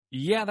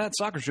Yeah, That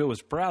Soccer Show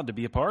is proud to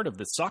be a part of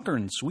the Soccer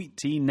and Sweet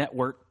Tea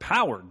Network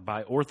powered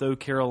by Ortho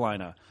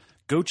Carolina.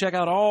 Go check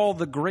out all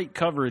the great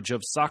coverage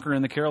of soccer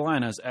in the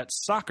Carolinas at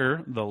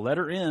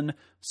sweettea.com.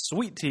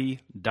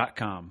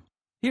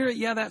 Here at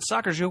Yeah, That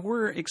Soccer Show,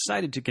 we're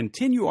excited to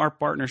continue our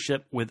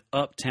partnership with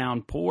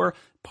Uptown Pour,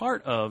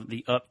 part of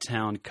the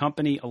Uptown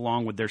Company,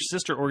 along with their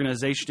sister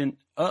organization,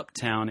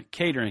 Uptown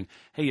Catering.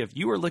 Hey, if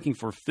you are looking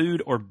for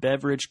food or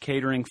beverage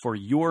catering for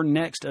your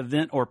next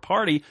event or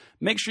party,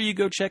 make sure you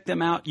go check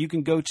them out. You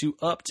can go to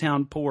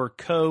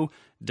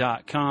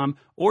uptownpourco.com,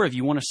 or if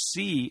you want to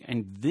see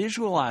and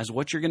visualize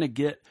what you're going to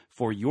get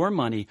for your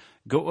money,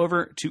 go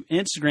over to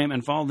Instagram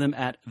and follow them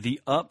at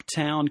the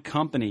Uptown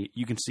Company.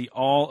 You can see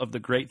all of the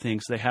great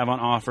things they have on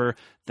offer.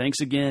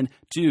 Thanks again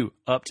to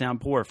Uptown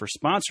Pour for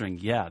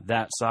sponsoring Yeah,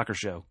 That Soccer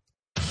Show.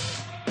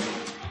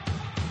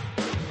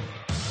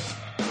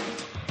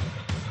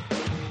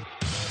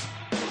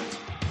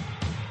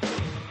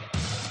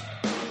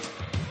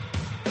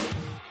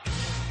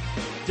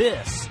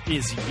 This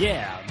is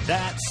Yeah,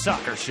 That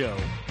Soccer Show,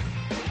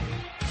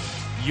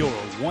 your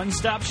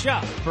one-stop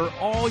shop for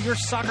all your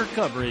soccer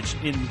coverage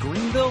in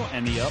Greenville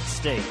and the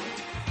upstate.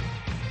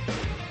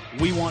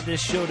 We want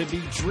this show to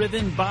be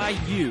driven by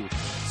you,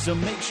 so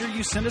make sure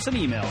you send us an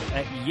email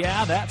at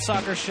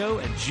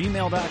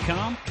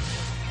yeahthatsoccershow@gmail.com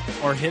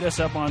or hit us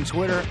up on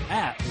Twitter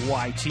at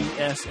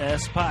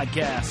YTSS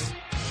Podcast.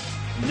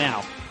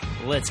 Now,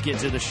 let's get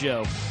to the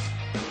show.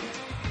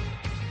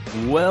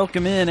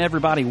 Welcome in,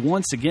 everybody,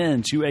 once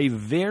again to a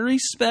very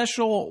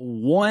special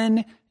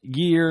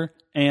one-year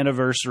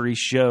anniversary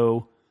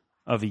show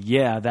of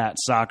Yeah, That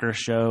Soccer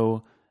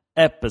Show,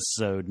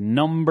 episode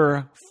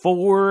number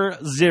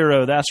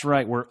 40. That's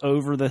right, we're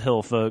over the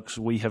hill, folks.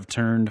 We have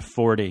turned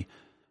 40.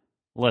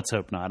 Let's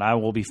hope not. I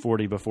will be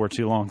 40 before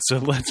too long, so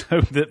let's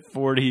hope that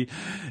 40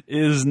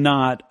 is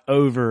not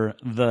over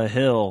the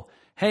hill.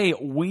 Hey,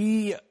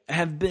 we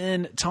have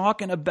been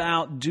talking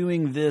about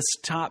doing this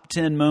top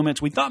 10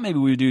 moments. We thought maybe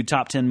we would do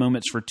top 10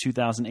 moments for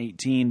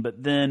 2018,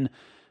 but then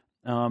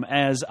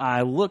as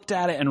I looked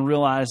at it and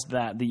realized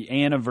that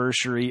the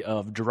anniversary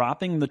of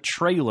dropping the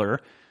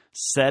trailer,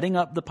 setting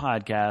up the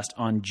podcast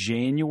on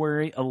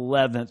January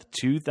 11th,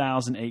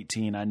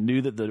 2018, I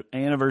knew that the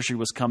anniversary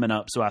was coming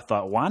up, so I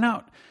thought, why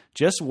not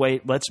just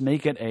wait? Let's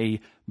make it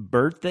a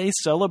birthday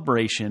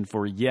celebration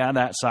for Yeah,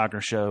 That Soccer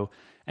Show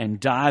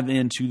and dive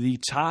into the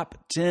top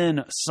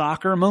 10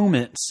 soccer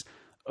moments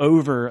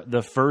over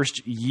the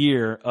first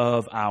year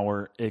of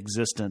our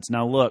existence.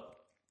 Now, look,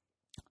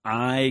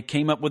 I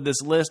came up with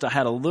this list. I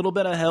had a little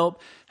bit of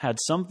help, had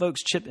some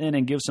folks chip in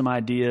and give some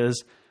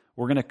ideas.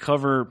 We're going to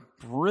cover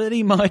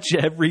pretty much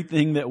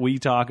everything that we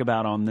talk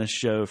about on this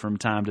show from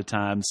time to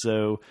time.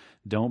 So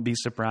don't be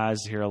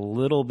surprised to hear a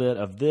little bit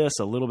of this,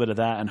 a little bit of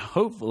that, and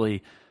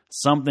hopefully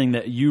something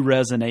that you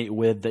resonate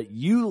with, that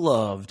you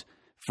loved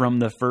from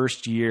the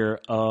first year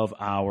of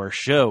our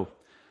show.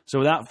 So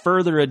without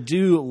further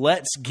ado,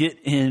 let's get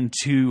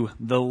into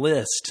the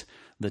list.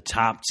 The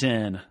top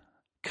 10.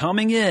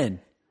 Coming in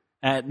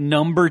at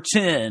number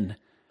 10,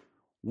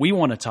 we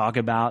want to talk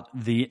about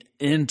the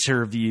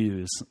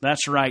interviews.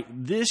 That's right.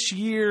 This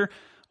year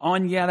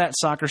on Yeah, That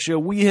Soccer Show,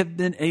 we have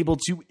been able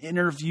to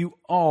interview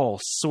all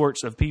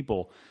sorts of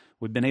people.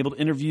 We've been able to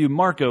interview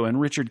Marco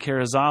and Richard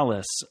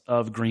Carrizales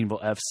of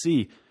Greenville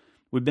FC.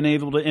 We've been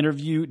able to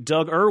interview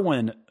Doug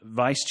Irwin,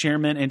 Vice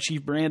Chairman and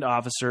Chief Brand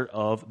Officer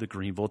of the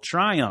Greenville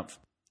Triumph.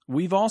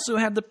 We've also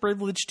had the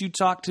privilege to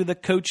talk to the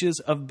coaches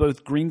of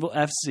both Greenville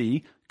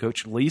FC,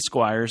 Coach Lee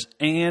Squires,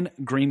 and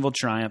Greenville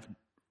Triumph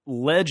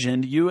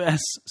legend, U.S.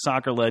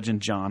 soccer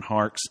legend John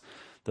Harkes.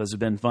 Those have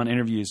been fun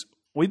interviews.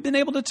 We've been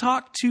able to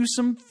talk to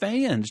some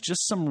fans,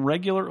 just some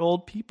regular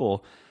old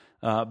people.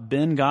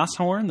 Ben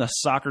Gosshorn, the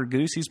Soccer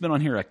Goose, he's been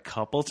on here a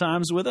couple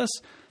times with us.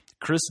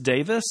 Chris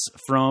Davis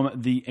from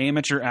the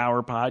Amateur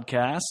Hour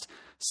podcast,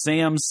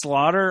 Sam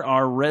Slaughter,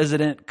 our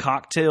resident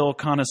cocktail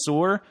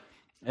connoisseur,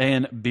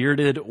 and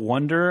Bearded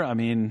Wonder. I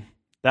mean,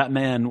 that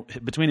man,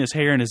 between his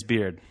hair and his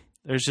beard,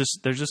 there's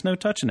just no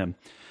touching him.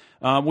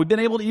 We've been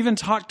able to even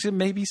talk to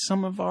maybe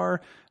some of our,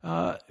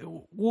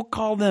 we'll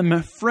call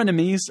them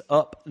frenemies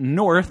up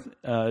north,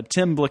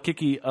 Tim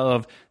Blakicki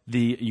of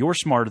the You're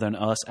Smarter Than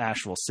Us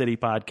Asheville City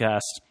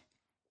podcast.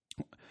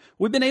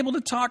 We've been able to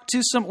talk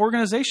to some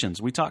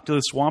organizations. We talked to the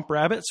Swamp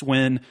Rabbits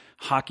when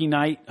hockey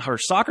night or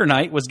soccer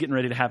night was getting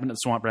ready to happen at the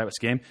Swamp Rabbits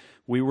game.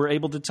 We were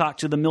able to talk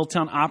to the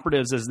Milltown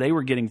Operatives as they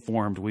were getting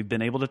formed. We've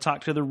been able to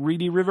talk to the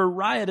Reedy River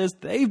Riot as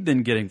they've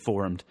been getting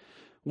formed.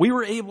 We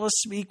were able to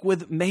speak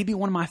with maybe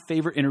one of my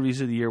favorite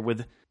interviews of the year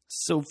with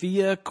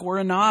Sofia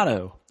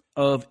Coronado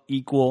of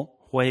Equal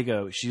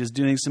Juego. She is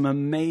doing some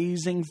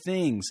amazing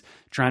things,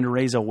 trying to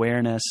raise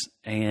awareness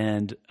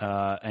and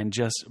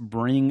just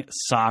bring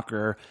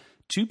soccer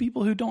to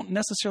people who don't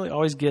necessarily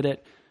always get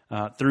it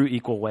through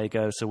Equal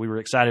Waco. So we were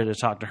excited to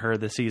talk to her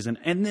this season.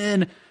 And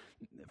then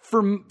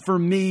for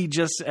me,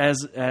 just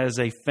as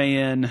a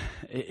fan,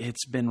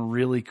 it's been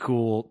really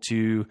cool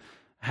to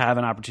have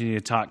an opportunity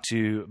to talk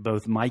to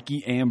both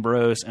Mikey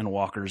Ambrose and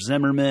Walker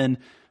Zimmerman,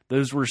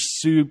 those were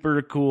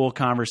super cool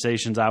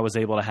conversations I was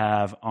able to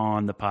have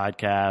on the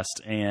podcast.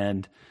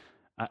 And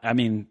I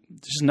mean,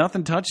 just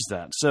nothing touches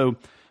that. So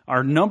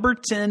our number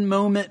 10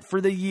 moment for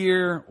the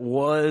year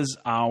was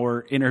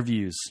our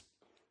interviews.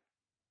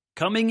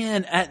 Coming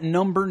in at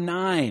number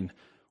 9,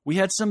 we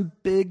had some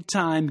big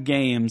time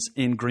games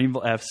in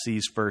Greenville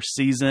FC's first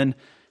season.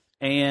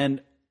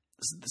 And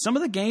some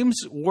of the games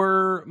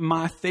were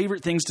my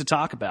favorite things to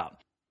talk about.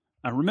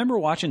 I remember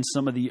watching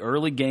some of the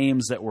early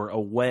games that were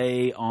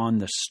away on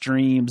the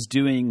streams,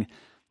 doing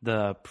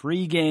the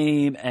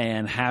pregame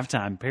and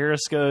halftime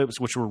periscopes,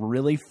 which were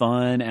really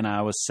fun, and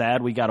I was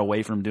sad we got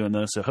away from doing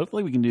those. So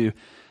hopefully we can do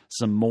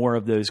some more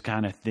of those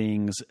kind of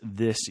things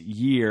this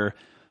year.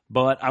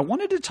 But I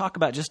wanted to talk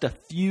about just a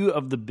few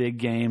of the big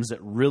games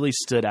that really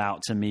stood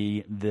out to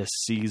me this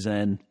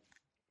season.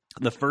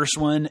 The first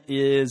one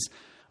is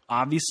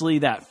obviously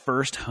that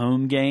first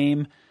home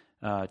game.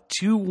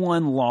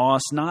 2-1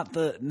 loss, not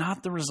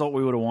the result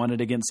we would have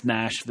wanted against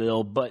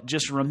Nashville, but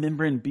just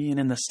remembering being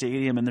in the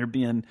stadium and there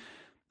being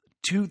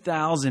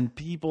 2,000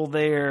 people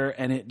there,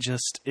 and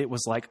it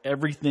was like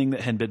everything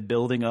that had been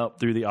building up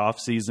through the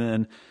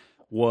offseason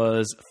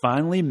was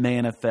finally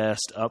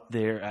manifest up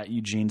there at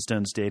Eugene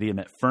Stone Stadium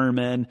at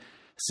Furman,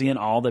 seeing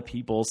all the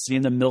people,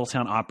 seeing the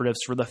Middletown Operatives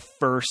for the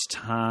first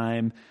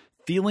time,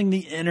 feeling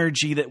the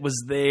energy that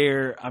was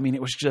there. I mean,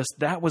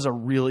 that was a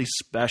really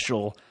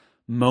special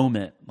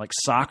moment. Like,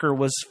 soccer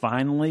was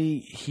finally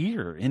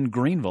here in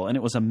Greenville, and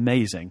it was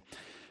amazing.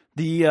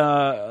 The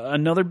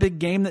another big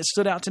game that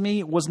stood out to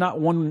me was not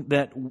one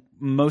that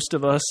most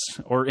of us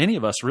or any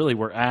of us really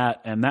were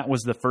at, and that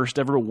was the first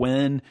ever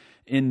win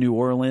in New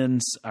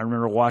Orleans. I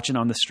remember watching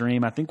on the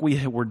stream. I think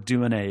we were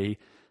doing a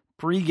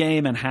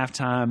pregame and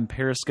halftime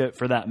periscope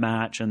for that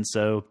match, and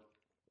so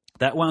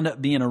that wound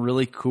up being a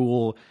really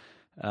cool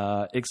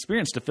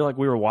experience to feel like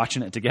we were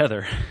watching it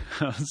together.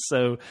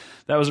 So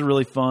that was a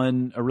really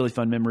fun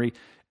memory.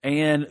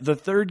 And the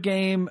third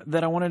game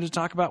that I wanted to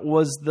talk about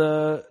was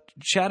the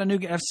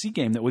Chattanooga FC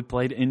game that we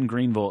played in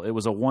Greenville. It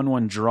was a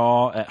 1-1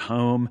 draw at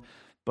home,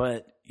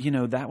 but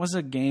that was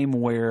a game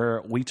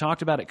where we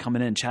talked about it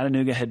coming in.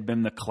 Chattanooga had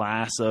been the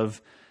class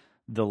of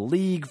the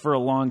league for a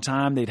long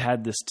time. They'd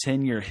had this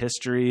 10-year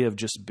history of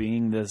just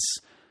being this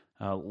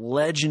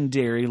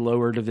legendary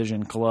lower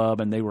division club,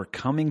 and they were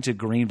coming to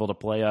Greenville to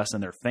play us,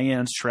 and their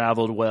fans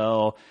traveled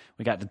well.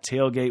 We got to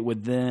tailgate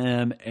with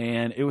them,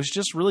 and it was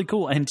just really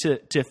cool. And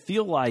to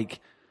feel like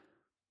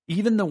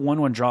even the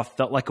 1-1 draw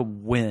felt like a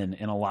win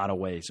in a lot of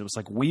ways. It was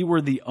like we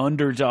were the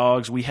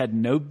underdogs. We had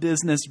no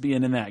business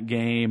being in that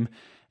game,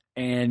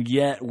 and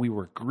yet we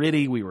were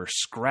gritty. We were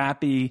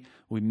scrappy.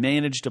 We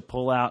managed to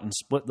pull out and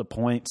split the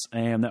points,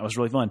 and that was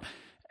really fun.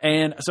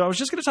 And so I was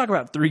just going to talk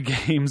about 3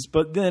 games,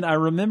 but then I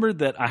remembered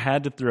that I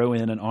had to throw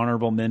in an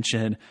honorable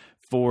mention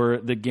for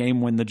the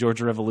game when the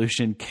Georgia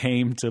Revolution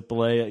came to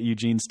play at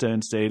Eugene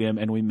Stone Stadium,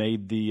 and we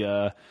made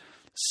the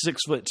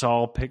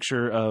 6-foot-tall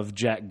picture of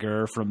Jack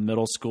Gurr from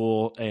middle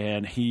school,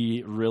 and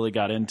he really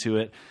got into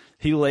it.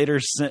 He later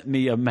sent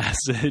me a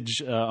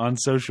message on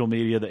social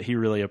media that he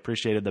really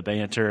appreciated the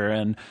banter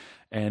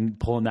and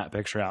pulling that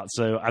picture out.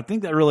 So I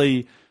think that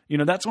really,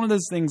 that's one of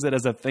those things that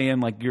as a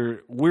fan, like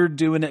we're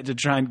doing it to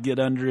try and get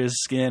under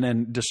his skin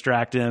and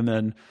distract him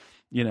and,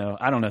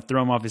 I don't know,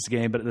 throw him off his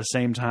game. But at the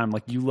same time,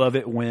 like, you love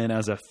it when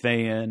as a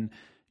fan,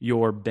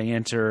 your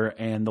banter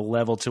and the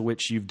level to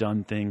which you've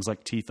done things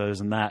like tifos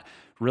and that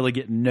really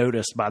get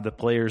noticed by the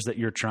players that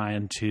you're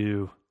trying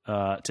to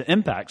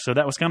impact. So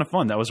that was kind of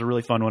fun. That was a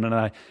really fun one. And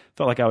I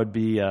felt like I would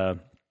be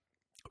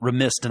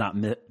remiss to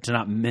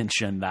not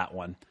mention that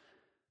one.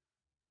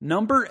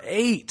 Number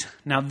 8.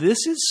 Now,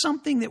 this is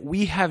something that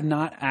we have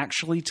not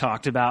actually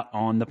talked about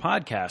on the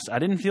podcast. I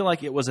didn't feel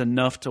like it was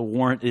enough to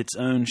warrant its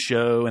own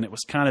show, and it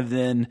was kind of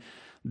in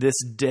this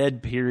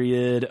dead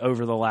period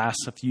over the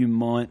last few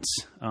months.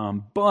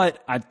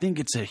 But I think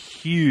it's a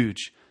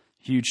huge,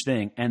 huge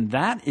thing, and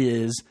that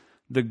is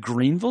the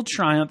Greenville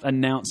Triumph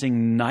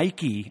announcing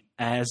Nike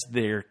as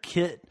their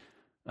kit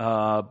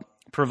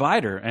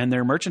provider and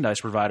their merchandise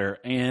provider.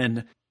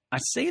 And I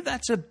say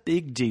that's a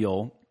big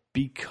deal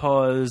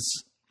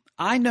because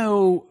I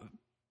know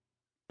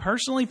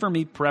personally, for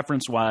me,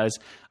 preference-wise,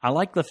 I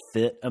like the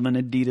fit of an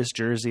Adidas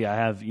jersey. I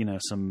have,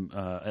 some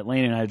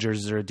Atlanta United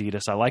jerseys are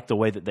Adidas. I like the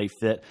way that they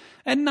fit.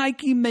 And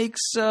Nike makes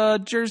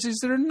jerseys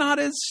that are not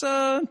as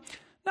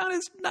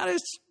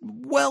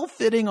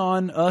well-fitting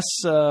on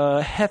us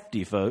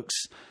hefty folks.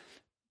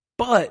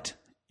 But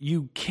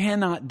you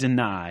cannot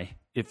deny,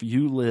 if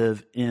you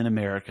live in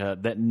America,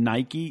 that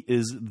Nike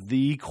is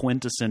the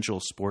quintessential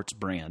sports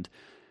brand.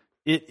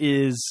 It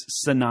is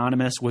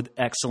synonymous with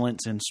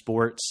excellence in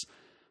sports.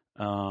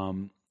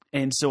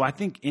 And so I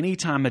think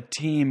anytime a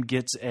team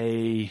gets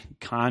a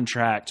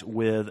contract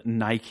with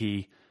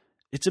Nike,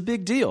 it's a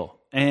big deal.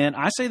 And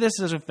I say this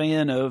as a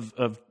fan of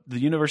the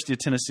University of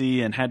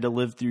Tennessee and had to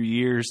live through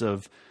years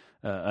of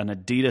an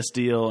Adidas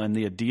deal and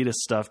the Adidas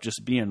stuff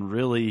just being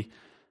really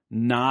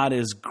not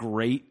as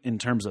great in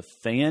terms of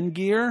fan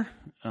gear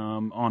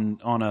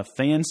on a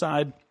fan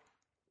side.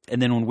 And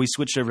then when we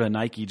switched over to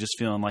Nike, just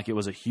feeling like it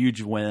was a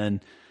huge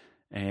win.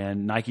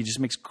 and Nike just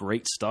makes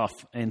great stuff.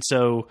 And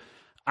so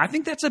I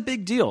think that's a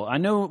big deal. I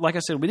know, like I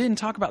said, we didn't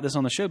talk about this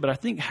on the show, but I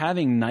think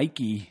having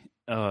Nike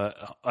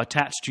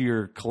attached to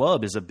your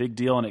club is a big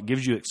deal, and it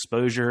gives you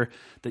exposure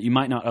that you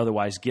might not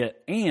otherwise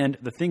get. And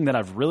the thing that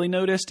I've really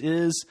noticed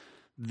is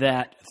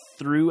that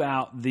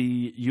throughout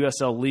the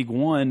USL League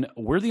One,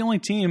 we're the only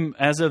team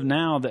as of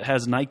now that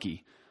has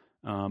Nike.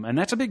 And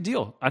that's a big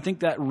deal. I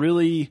think that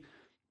really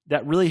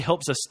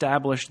helps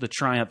establish the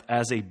Triumph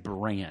as a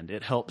brand.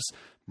 It helps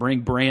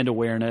bring brand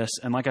awareness.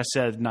 And like I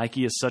said,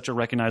 Nike is such a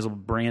recognizable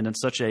brand and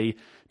such a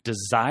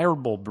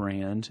desirable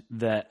brand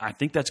that I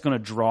think that's going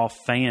to draw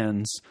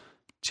fans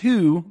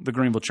to the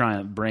Greenville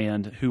Triumph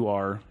brand who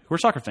are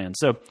soccer fans.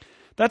 So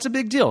that's a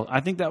big deal. I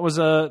think that was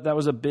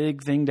a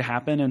big thing to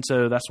happen, and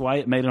so that's why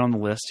it made it on the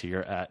list here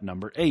at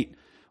number 8.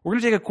 We're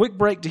going to take a quick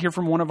break to hear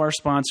from one of our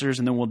sponsors,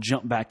 and then we'll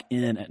jump back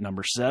in at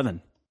number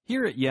 7.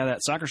 Here at Yeah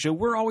That Soccer Show,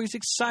 we're always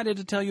excited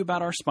to tell you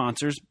about our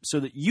sponsors so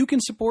that you can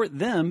support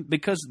them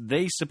because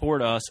they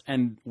support us,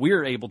 and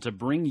we're able to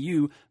bring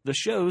you the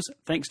shows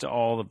thanks to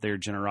all of their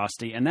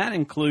generosity. And that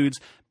includes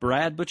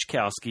Brad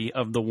Buczkowski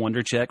of the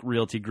WonderCheck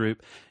Realty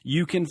Group.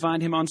 You can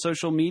find him on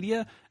social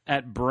media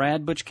at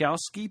Brad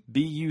Buczkowski,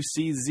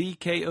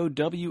 BuzzKowski,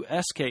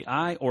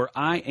 or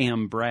I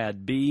am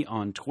Brad B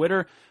on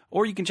Twitter,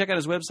 or you can check out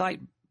his website,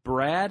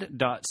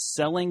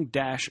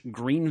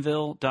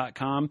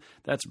 brad.selling-greenville.com.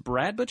 That's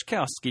Brad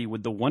Buczkowski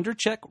with the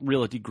WonderCheck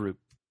Realty Group.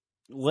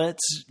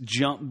 Let's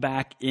jump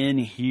back in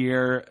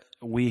here.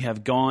 We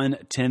have gone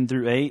 10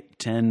 through 8,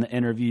 10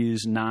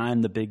 interviews, 9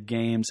 the big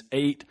games,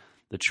 8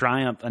 the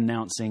Triumph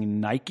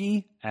announcing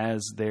Nike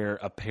as their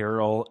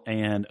apparel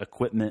and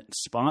equipment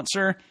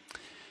sponsor.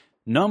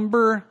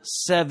 Number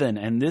 7,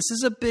 and this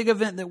is a big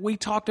event that we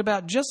talked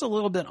about just a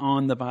little bit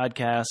on the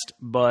podcast,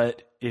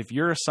 but if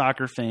you're a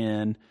soccer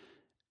fan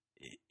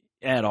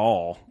at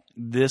all,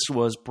 this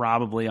was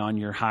probably on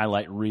your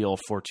highlight reel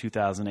for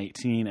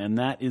 2018, and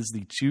that is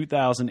the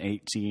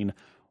 2018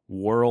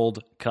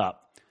 World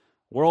Cup.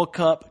 World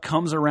Cup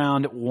comes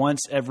around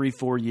once every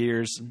 4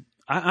 years.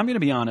 I'm going to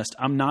be honest,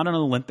 I'm not an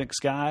Olympics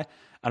guy.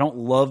 I don't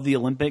love the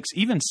Olympics.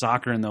 Even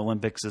soccer in the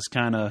Olympics is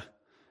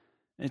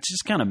it's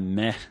just kind of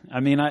meh. I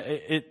mean,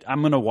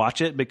 I'm going to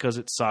watch it because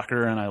it's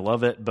soccer and I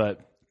love it,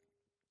 but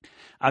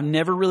I've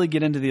never really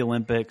get into the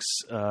Olympics,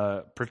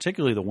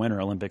 particularly the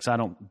Winter Olympics. I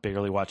don't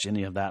barely watch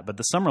any of that, but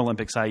the Summer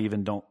Olympics I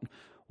even don't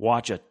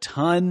watch a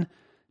ton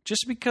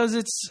just because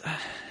it's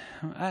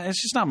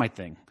just not my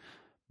thing.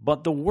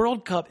 But the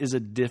World Cup is a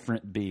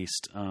different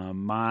beast.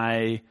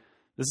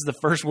 This is the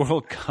first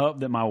World Cup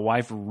that my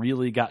wife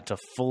really got to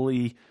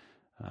fully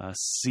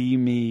see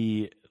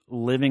me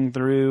living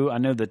through. I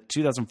know the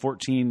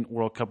 2014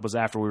 World Cup was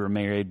after we were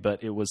married,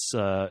 but it was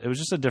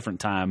just a different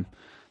time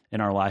in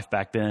our life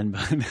back then.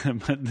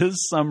 But this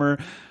summer,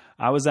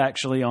 I was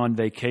actually on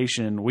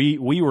vacation. We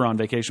were on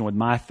vacation with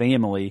my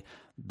family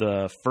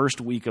the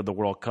first week of the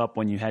World Cup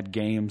when you had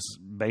games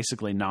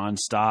basically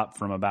nonstop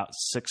from about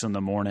 6 in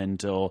the morning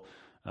till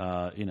 3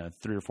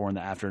 or 4 in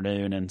the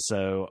afternoon. And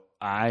so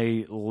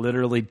I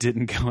literally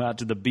didn't go out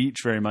to the beach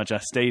very much. I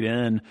stayed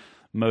in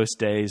most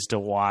days to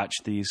watch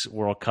these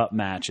World Cup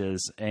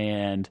matches.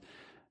 And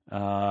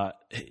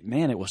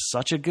man, it was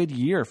such a good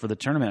year for the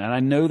tournament. And I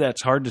know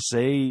that's hard to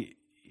say,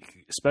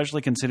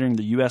 especially considering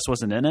the U.S.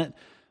 wasn't in it,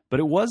 but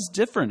it was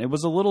different. It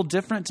was a little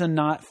different to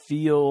not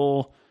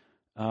feel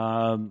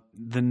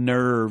the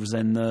nerves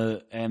and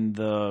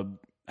the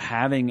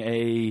having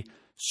a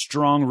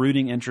strong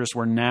rooting interest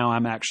where now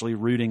I'm actually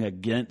rooting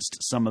against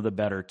some of the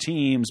better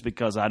teams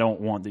because I don't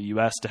want the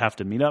U.S. to have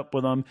to meet up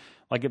with them.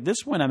 Like at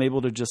this point, I'm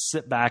able to just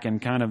sit back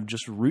and kind of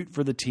just root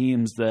for the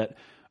teams that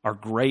are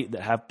great,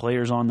 that have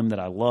players on them that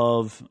I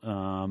love,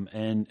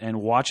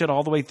 and watch it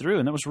all the way through.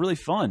 And that was really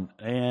fun.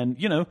 And,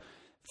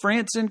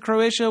 France and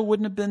Croatia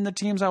wouldn't have been the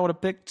teams I would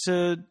have picked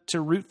to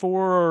root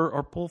for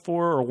or pull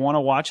for or want to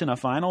watch in a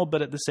final.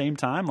 But at the same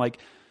time,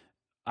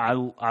 I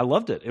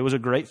loved it. It was a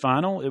great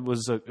final. It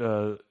was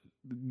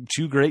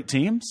 2 great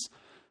teams,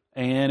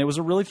 and it was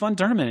a really fun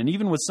tournament. And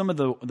even with some of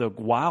the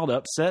wild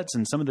upsets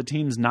and some of the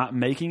teams not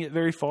making it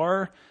very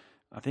far,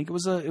 I think it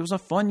was a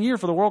fun year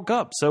for the World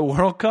Cup. So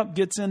World Cup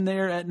gets in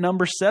there at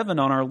number 7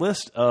 on our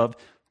list of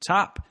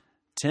top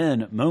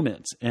 10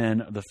 moments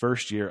in the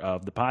first year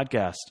of the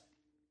podcast.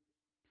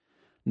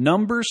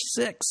 Number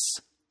 6,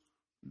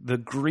 the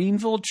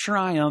Greenville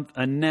Triumph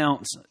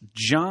announced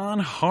John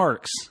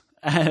Harkes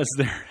as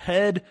their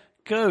head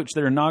coach,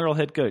 their inaugural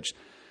head coach.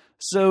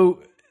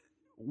 So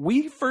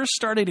we first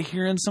started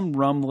hearing some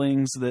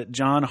rumblings that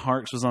John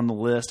Harkes was on the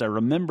list. I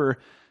remember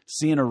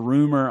seeing a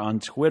rumor on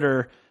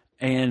Twitter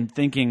and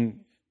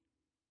thinking,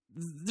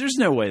 there's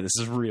no way this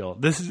is real.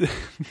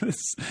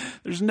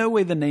 There's no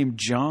way the name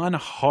John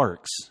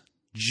Harkes,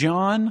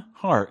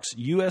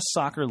 U.S.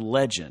 soccer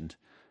legend,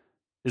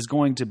 is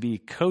going to be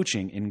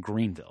coaching in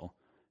Greenville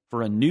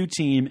for a new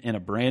team in a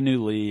brand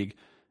new league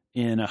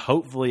in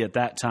hopefully at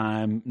that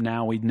time,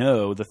 now we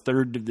know, the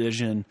 3rd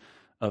division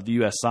of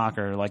U.S.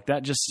 soccer. Like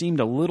that just seemed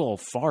a little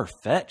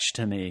far-fetched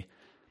to me.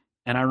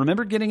 And I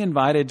remember getting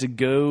invited to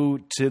go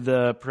to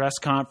the press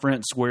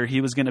conference where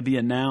he was going to be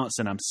announced,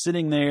 and I'm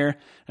sitting there.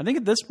 I think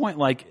at this point,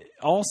 like,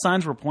 all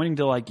signs were pointing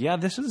to, like, yeah,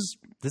 this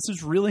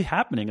is really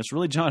happening. It's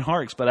really John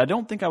Harkes. But I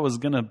don't think I was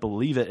going to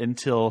believe it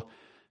until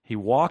he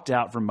walked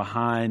out from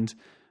behind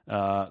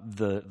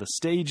the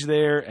stage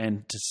there,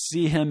 and to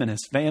see him and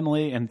his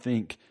family and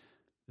think,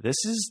 this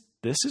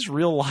is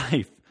real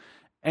life.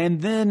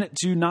 And then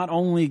to not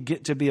only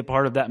get to be a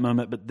part of that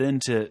moment, but then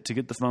to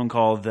get the phone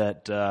call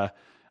that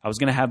I was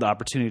going to have the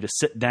opportunity to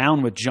sit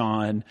down with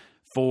John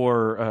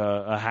for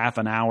a half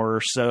an hour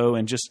or so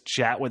and just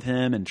chat with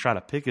him and try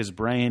to pick his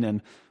brain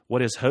and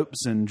what his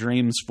hopes and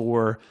dreams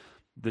for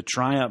the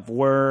Triumph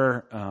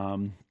were.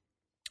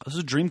 This is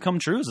a dream come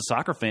true as a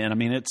soccer fan. I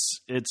mean,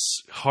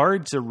 it's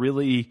hard to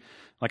really,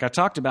 like, I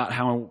talked about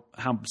how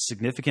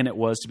significant it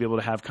was to be able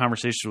to have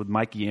conversations with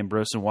Mikey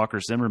Ambrose and Walker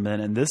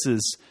Zimmerman, and this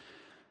is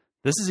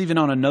even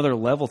on another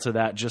level to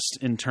that, just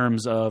in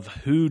terms of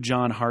who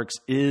John Harkes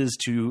is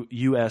to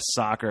U.S.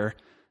 soccer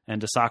and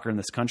to soccer in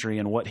this country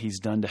and what he's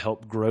done to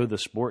help grow the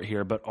sport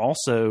here, but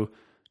also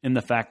in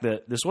the fact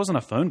that this wasn't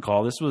a phone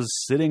call. This was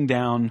sitting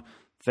down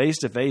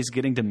face-to-face,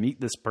 getting to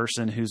meet this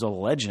person who's a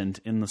legend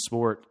in the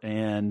sport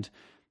and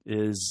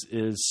is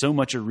so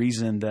much a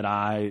reason that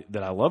I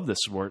love this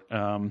sport.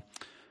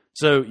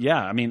 So, yeah,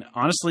 I mean,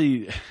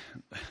 honestly,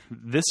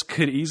 this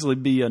could easily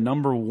be a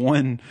number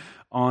one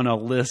on a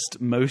list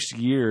most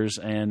years,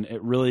 and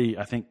it really,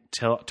 I think,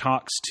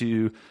 talks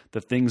to the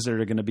things that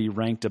are going to be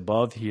ranked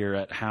above here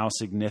at how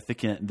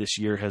significant this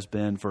year has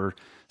been for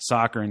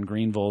soccer in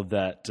Greenville,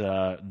 that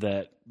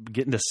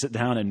getting to sit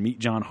down and meet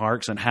John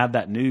Harkes and have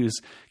that news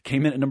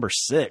came in at number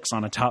 6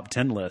 on a top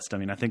 10 list. I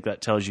mean, I think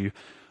that tells you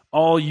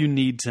all you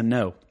need to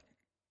know.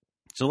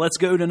 So let's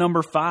go to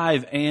number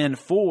 5. And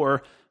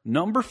for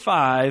number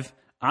 5,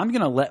 I'm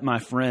going to let my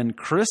friend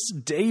Chris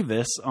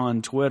Davis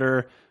on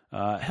Twitter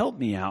help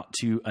me out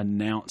to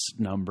announce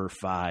number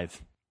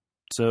 5.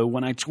 So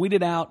when I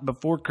tweeted out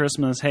before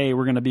Christmas, hey,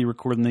 we're going to be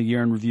recording the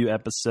year in review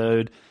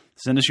episode,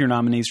 send us your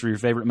nominees for your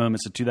favorite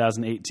moments of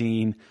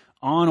 2018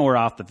 on or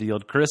off the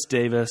field. Chris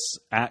Davis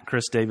at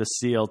Chris Davis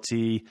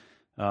CLT,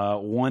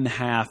 one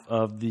half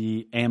of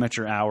the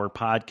Amateur Hour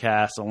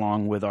podcast,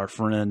 along with our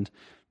friend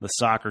the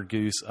Soccer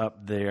Goose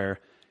up there.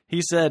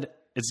 He said,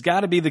 it's got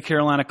to be the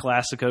Carolina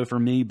Classico for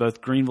me,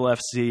 both Greenville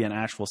FC and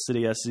Asheville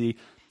City SC,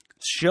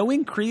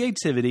 showing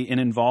creativity in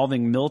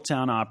involving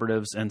Milltown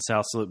Operatives and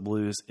South Slope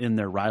Blues in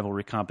their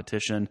rivalry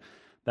competition.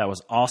 That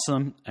was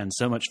awesome and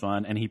so much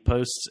fun. And he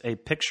posts a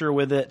picture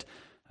with it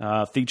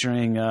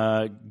featuring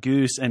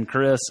Goose and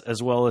Chris,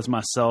 as well as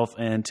myself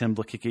and Tim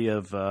Blakicki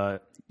of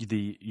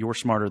the You're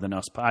Smarter Than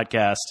Us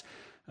podcast,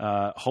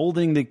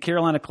 holding the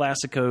Carolina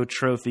Classico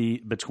trophy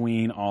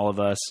between all of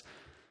us.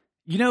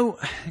 You know,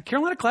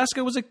 Carolina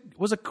Classico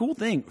was a cool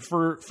thing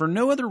for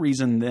no other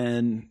reason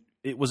than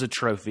it was a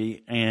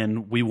trophy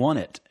and we won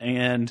it.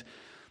 And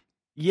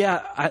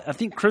yeah, I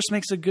think Chris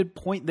makes a good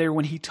point there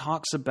when he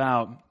talks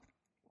about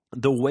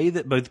the way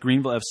that both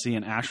Greenville FC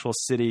and Asheville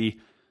City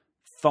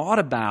thought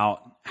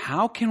about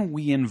how can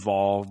we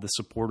involve the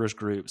supporters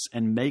groups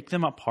and make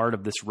them a part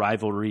of this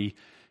rivalry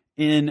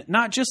in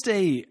not just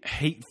a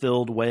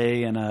hate-filled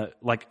way and a,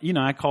 like, you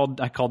know, I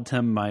called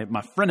Tim my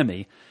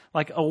frenemy,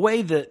 like a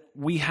way that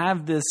we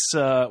have this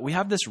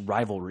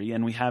rivalry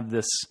and we have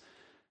this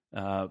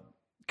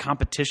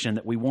competition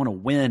that we want to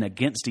win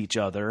against each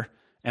other,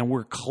 and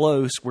we're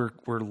close,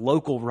 we're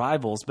local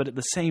rivals, but at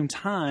the same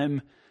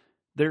time,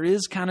 there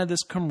is kind of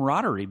this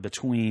camaraderie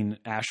between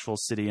Asheville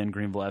City and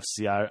Greenville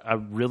FC. I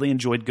really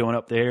enjoyed going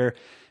up there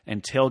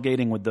and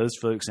tailgating with those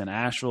folks in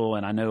Asheville,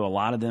 and I know a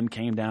lot of them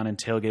came down and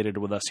tailgated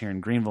with us here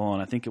in Greenville,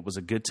 and I think it was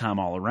a good time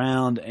all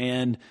around,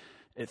 and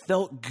it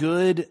felt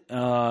good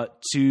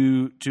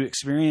to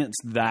experience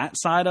that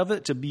side of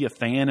it, to be a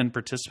fan and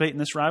participate in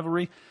this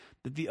rivalry.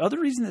 But the other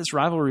reason this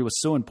rivalry was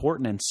so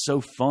important and so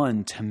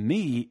fun to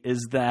me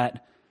is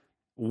that,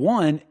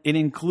 one, it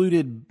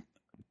included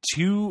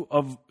two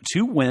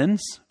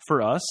wins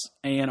for us,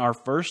 and our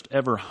first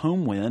ever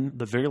home win,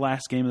 the very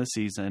last game of the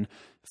season,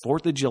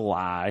 4th of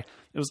July.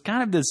 It was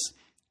kind of this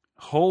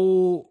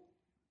whole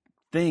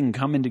thing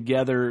coming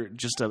together,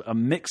 just a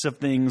mix of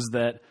things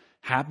that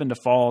happened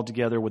to fall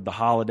together with the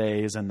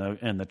holidays and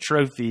the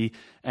trophy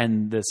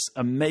and this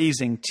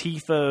amazing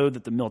tifo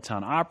that the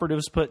Milltown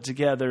Operatives put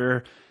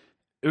together.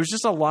 It was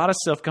just a lot of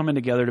stuff coming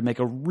together to make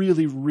a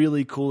really,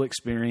 really cool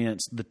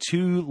experience. The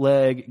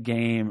 2-leg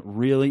game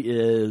really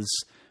is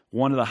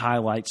one of the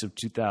highlights of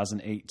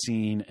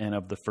 2018 and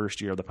of the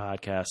first year of the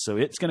podcast. So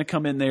it's going to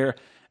come in there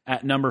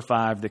at number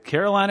 5, the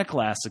Carolina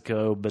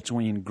Classico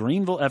between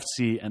Greenville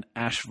FC and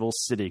Asheville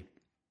City.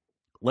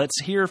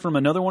 Let's hear from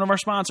another one of our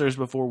sponsors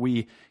before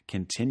we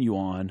continue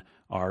on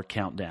our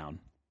countdown.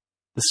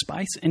 The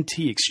Spice and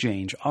Tea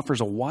Exchange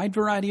offers a wide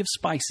variety of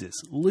spices,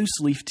 loose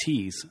leaf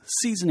teas,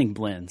 seasoning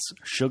blends,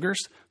 sugars,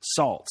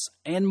 salts,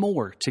 and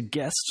more to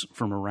guests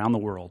from around the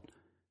world.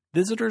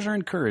 Visitors are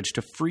encouraged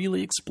to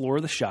freely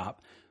explore the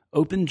shop,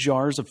 open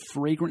jars of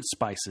fragrant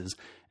spices,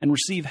 and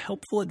receive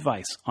helpful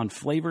advice on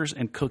flavors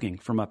and cooking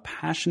from a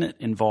passionate,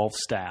 involved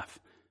staff.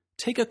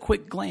 Take a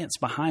quick glance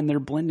behind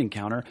their blending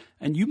counter,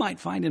 and you might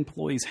find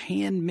employees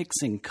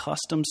hand-mixing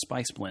custom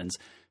spice blends,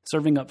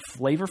 serving up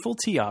flavorful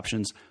tea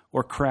options,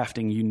 or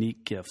crafting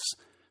unique gifts.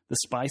 The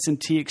Spice and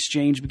Tea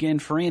Exchange began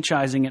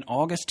franchising in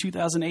August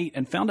 2008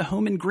 and found a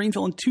home in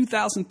Greenville in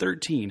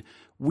 2013.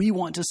 We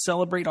want to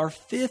celebrate our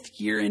 5th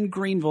year in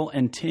Greenville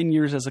and 10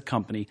 years as a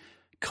company.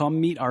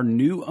 Come meet our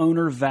new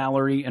owner,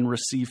 Valerie, and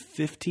receive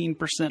 15%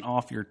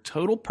 off your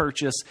total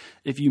purchase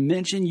if you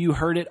mention you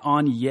heard it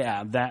on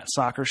Yeah, That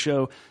Soccer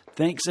Show.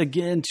 Thanks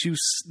again to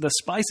the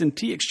Spice and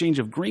Tea Exchange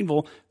of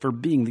Greenville for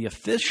being the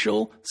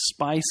official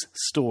spice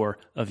store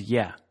of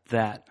Yeah,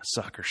 That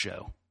Soccer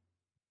Show.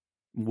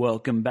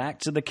 Welcome back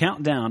to the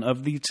countdown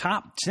of the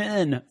top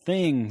 10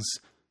 things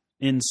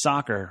in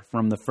soccer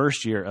from the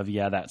first year of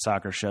Yeah, That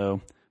Soccer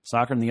Show.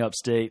 Soccer in the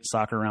upstate,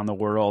 soccer around the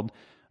world.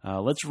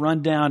 Let's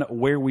run down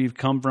where we've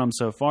come from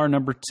so far.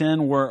 Number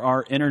 10 were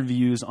our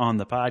interviews on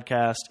the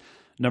podcast.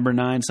 Number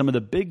 9, some of the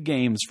big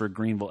games for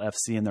Greenville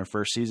FC in their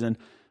first season.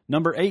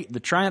 Number 8, the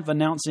Triumph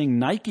announcing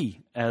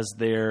Nike as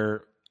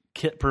their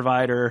kit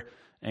provider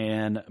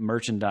and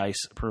merchandise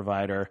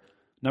provider.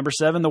 Number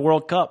 7, the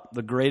World Cup,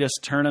 the greatest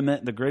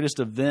tournament, the greatest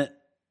event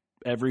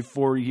every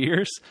 4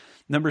 years.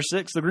 Number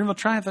 6, the Greenville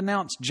Triumph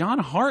announced John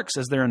Harkes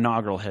as their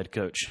inaugural head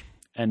coach.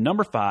 And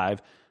number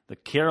 5, the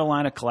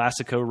Carolina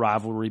Classico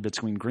rivalry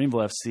between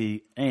Greenville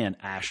FC and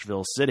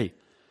Asheville City.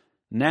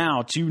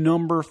 Now to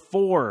number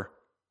 4,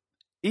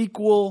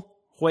 Equal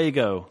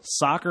Juego,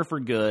 Soccer for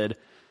Good.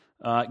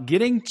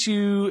 Getting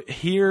to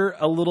hear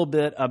a little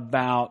bit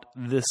about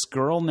this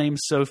girl named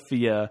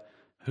Sophia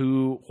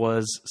who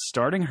was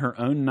starting her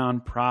own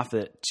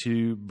nonprofit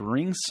to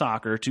bring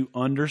soccer to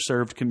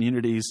underserved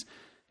communities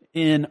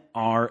in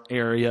our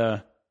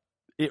area.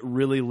 It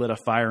really lit a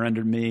fire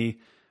under me.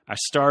 I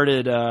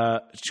started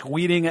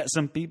tweeting at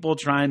some people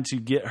trying to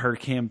get her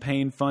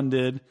campaign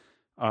funded.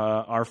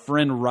 Our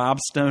friend Rob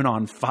Stone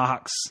on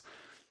Fox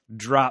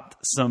dropped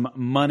some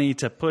money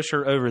to push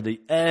her over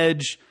the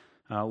edge.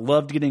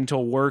 Loved getting to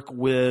work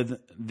with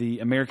the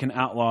American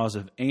Outlaws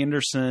of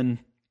Anderson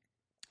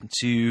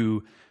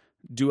to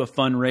do a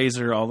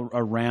fundraiser all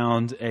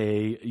around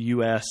a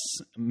U.S.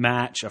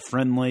 match, a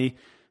friendly.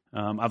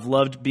 I've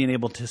loved being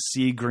able to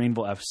see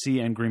Greenville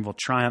FC and Greenville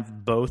Triumph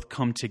both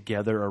come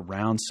together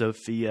around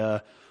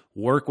Sophia,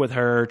 work with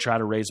her, try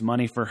to raise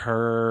money for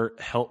her,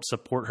 help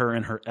support her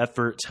in her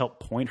efforts, help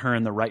point her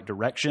in the right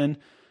direction,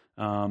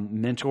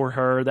 mentor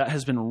her. That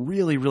has been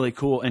really, really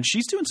cool. And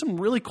she's doing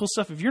some really cool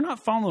stuff. If you're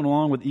not following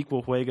along with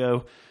Equal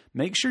Juego,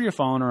 make sure you're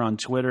following her on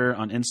Twitter,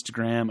 on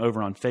Instagram,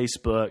 over on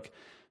Facebook.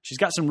 She's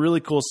got some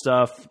really cool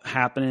stuff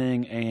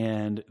happening,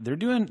 and they're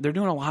doing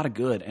a lot of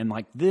good. And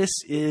like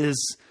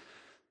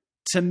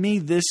to me,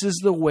 this is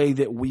the way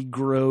that we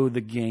grow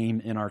the game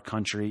in our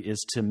country,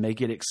 is to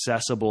make it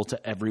accessible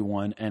to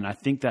everyone. And I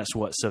think that's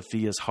what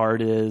Sophia's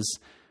heart is.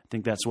 I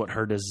think that's what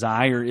her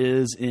desire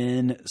is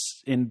in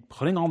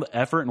putting all the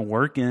effort and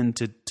work in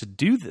to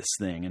do this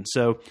thing. And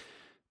so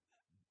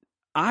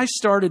I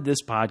started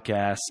this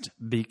podcast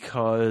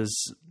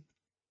because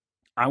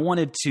I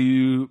wanted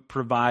to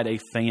provide a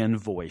fan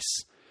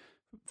voice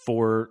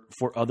for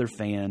other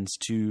fans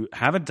to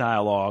have a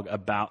dialogue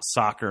about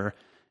soccer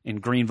in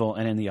Greenville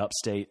and in the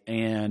upstate.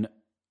 And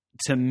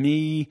to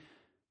me,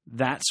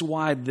 that's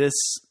why this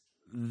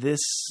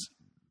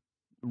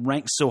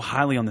ranks so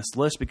highly on this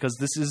list, because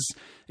this is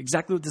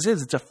exactly what this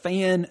is. It's a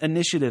fan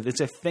initiative.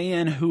 It's a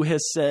fan who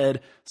has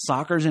said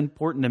soccer is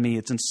important to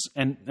me.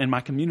 And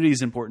my community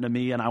is important to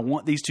me. And I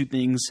want these two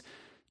things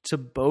to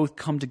both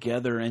come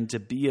together and to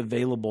be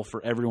available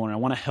for everyone. I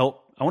want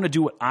to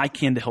do what I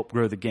can to help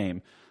grow the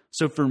game.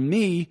 So for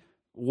me,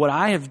 what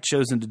I have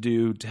chosen to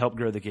do to help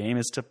grow the game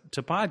is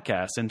to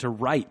podcast and to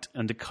write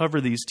and to cover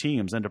these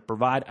teams and to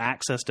provide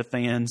access to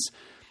fans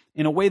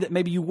in a way that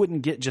maybe you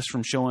wouldn't get just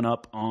from showing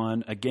up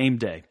on a game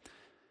day.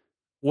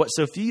 What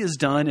Sophia has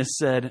done is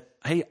said,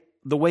 hey,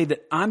 the way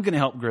that I'm going to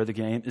help grow the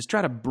game is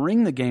try to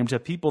bring the game to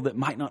people that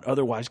might not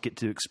otherwise get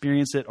to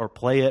experience it or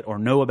play it or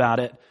know about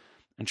it,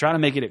 and try to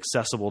make it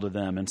accessible to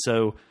them. And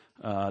so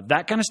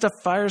that kind of stuff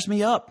fires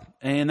me up.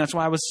 And that's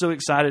why I was so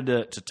excited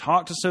to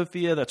talk to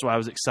Sophia. That's why I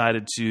was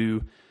excited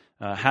to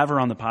have her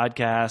on the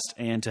podcast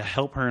and to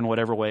help her in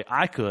whatever way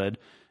I could.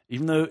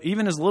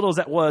 Even as little as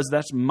that was,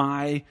 that's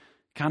my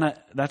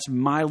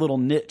little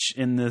niche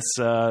in this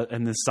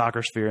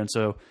soccer sphere. And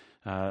so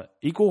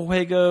Equal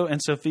Juego and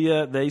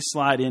Sophia, they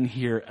slide in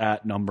here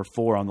at number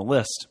 4 on the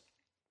list.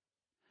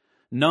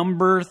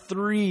 Number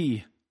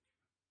 3,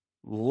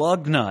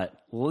 Lugnut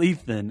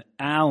Lethan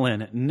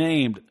Allen,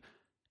 named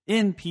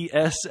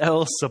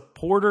NPSL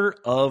Supporter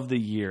of the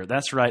Year.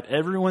 That's right,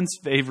 everyone's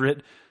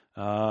favorite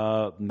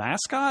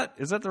mascot.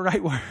 Is that the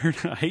right word?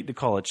 I hate to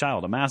call a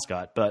child a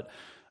mascot, but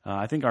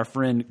I think our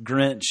friend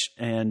Grinch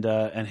and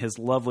his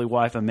lovely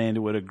wife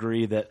Amanda would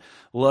agree that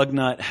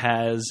Lugnut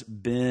has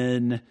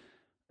been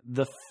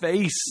the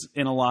face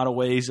in a lot of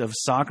ways of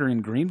soccer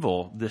in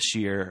Greenville this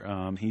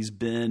year. He's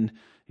been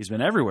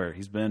everywhere.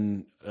 He's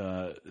been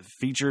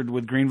featured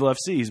with Greenville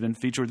FC. He's been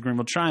featured with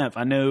Greenville Triumph.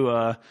 I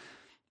know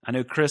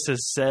Chris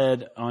has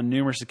said on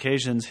numerous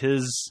occasions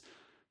his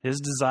his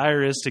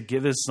desire is to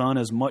give his son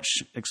as much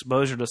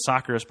exposure to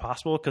soccer as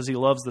possible because he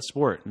loves the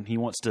sport and he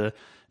wants to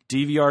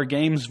DVR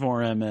games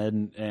for him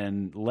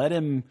and let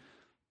him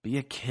be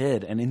a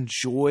kid and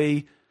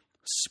enjoy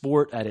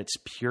sport at its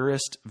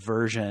purest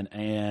version.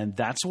 And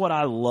that's what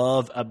I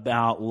love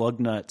about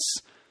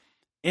Lugnut's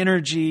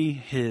energy,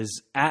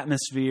 his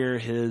atmosphere,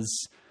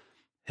 his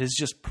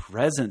just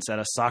presence at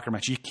a soccer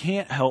match. You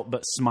can't help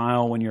but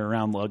smile when you're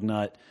around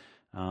Lugnut.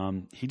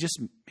 He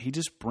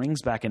just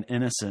brings back an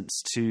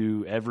innocence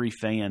to every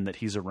fan that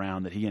he's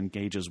around, that he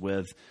engages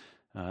with.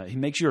 He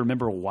makes you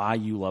remember why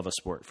you love a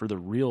sport, for the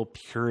real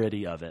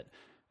purity of it,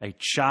 a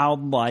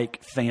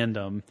childlike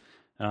fandom.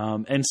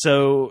 And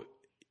so,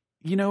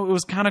 it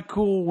was kind of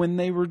cool when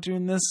they were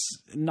doing this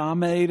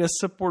nominate a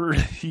supporter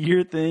of the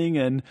year thing.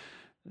 And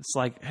it's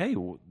like, hey,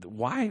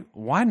 why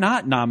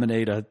not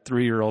nominate a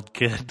 3-year-old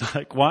kid?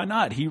 Like, why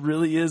not? He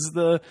really is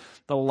the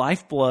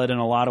lifeblood in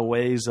a lot of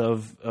ways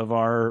of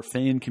our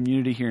fan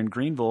community here in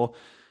Greenville.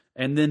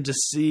 And then to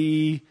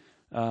see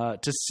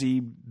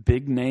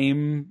big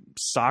name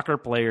soccer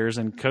players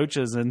and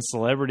coaches and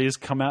celebrities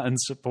come out in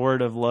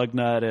support of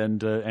Lugnut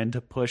and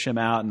to push him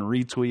out and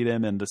retweet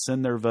him and to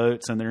send their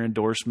votes and their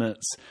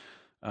endorsements,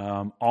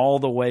 all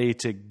the way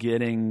to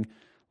getting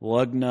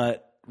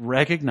Lugnut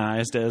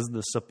recognized as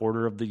the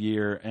supporter of the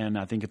year. And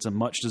I think it's a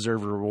much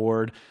deserved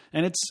reward.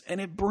 And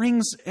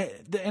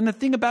the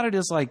thing about it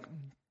is, like,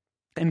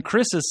 and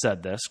Chris has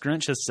said this,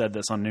 Grinch has said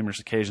this on numerous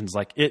occasions,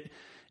 like it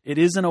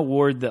is an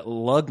award that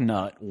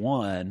Lugnut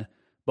won,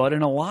 but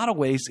in a lot of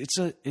ways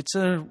it's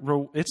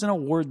an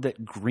award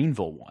that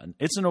Greenville won.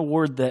 It's an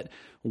award that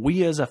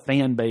we as a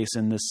fan base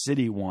in this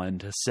city won,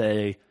 to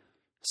say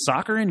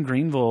soccer in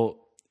Greenville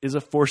is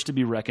a force to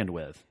be reckoned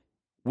with.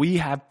 We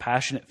have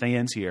passionate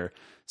fans here.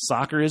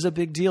 Soccer is a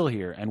big deal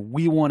here, and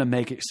we want to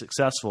make it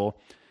successful.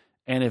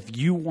 And if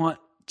you want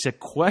to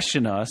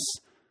question us,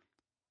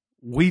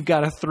 we've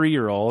got a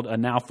 3-year-old, a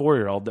now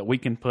 4-year-old, that we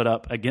can put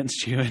up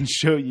against you and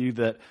show you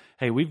that,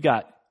 hey, we've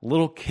got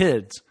little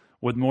kids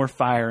with more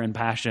fire and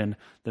passion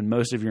than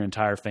most of your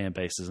entire fan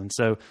bases. And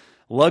so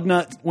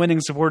Lugnut winning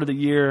support of the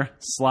year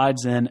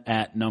slides in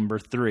at number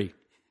 3.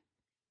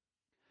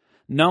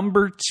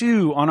 Number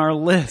 2 on our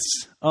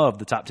list of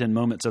the top 10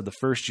 moments of the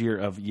first year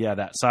of Yeah,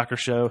 That Soccer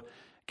Show.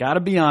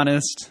 Gotta be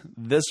honest,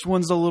 this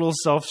one's a little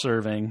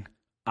self-serving.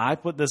 I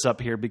put this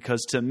up here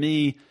because, to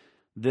me,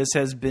 this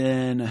has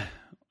been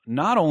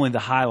not only the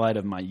highlight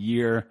of my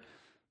year,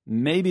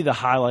 maybe the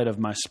highlight of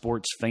my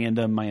sports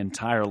fandom my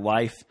entire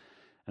life.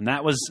 And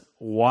that was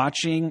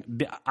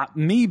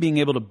me being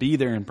able to be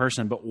there in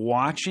person, but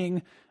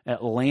watching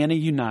Atlanta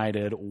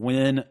United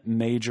win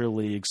Major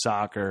League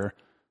Soccer,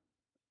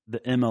 the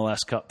MLS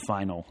Cup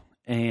final.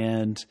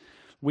 And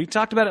we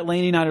talked about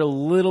Atlanta United a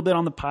little bit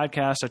on the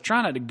podcast. I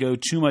try not to go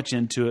too much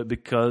into it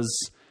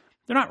because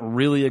they're not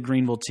really a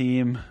Greenville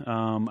team.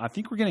 I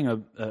think we're getting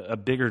a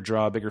bigger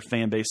draw, a bigger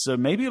fan base. So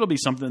maybe it'll be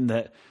something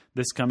that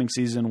this coming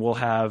season we'll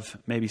have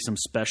maybe some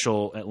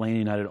special Atlanta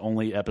United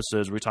only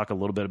episodes where we talk a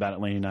little bit about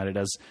Atlanta United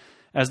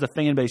as the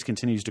fan base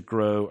continues to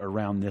grow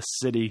around this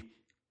city.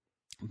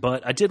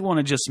 But I did want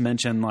to just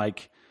mention,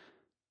 like,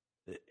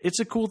 it's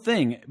a cool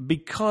thing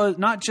because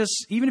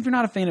even if you're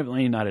not a fan of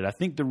Atlanta United, I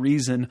think the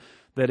reason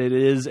that it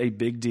is a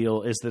big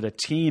deal is that a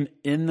team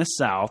in the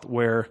South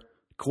where,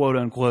 quote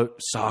unquote,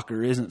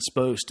 soccer isn't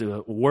supposed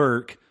to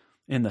work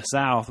in the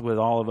South with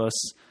all of us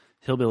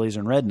hillbillies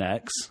and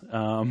rednecks,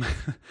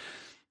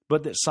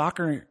 but that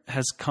soccer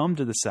has come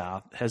to the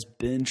South, has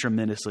been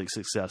tremendously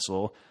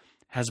successful,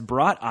 has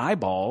brought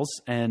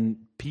eyeballs and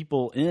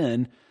people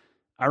in.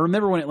 I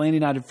remember when Atlanta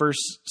United first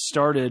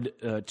started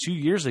 2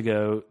 years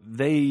ago,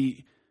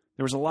 there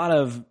was a lot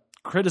of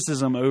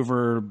criticism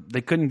over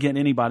they couldn't get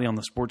anybody on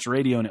the sports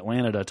radio in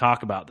Atlanta to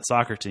talk about the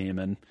soccer team.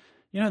 And,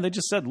 they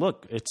just said,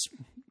 look, it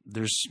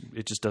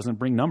just doesn't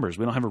bring numbers.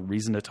 We don't have a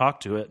reason to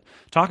talk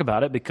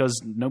about it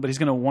because nobody's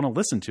going to want to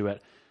listen to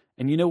it.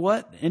 And you know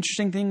what? The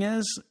interesting thing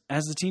is,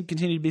 as the team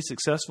continued to be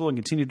successful and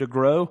continued to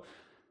grow,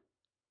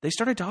 they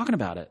started talking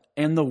about it.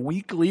 And the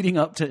week leading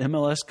up to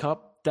MLS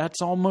Cup,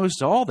 that's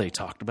almost all they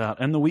talked about.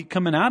 And the week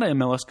coming out of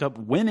MLS Cup,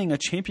 winning a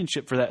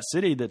championship for that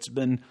city that's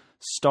been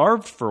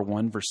starved for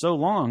one for so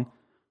long,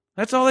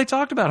 that's all they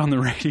talked about on the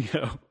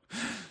radio.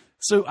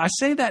 So I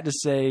say that to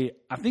say,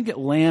 I think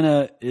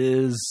Atlanta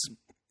is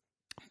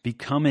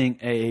becoming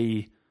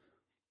a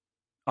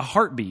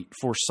heartbeat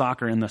for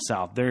soccer in the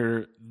South.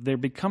 They're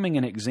becoming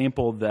an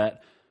example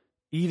that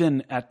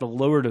even at the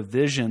lower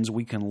divisions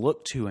we can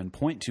look to and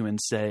point to and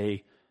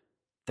say,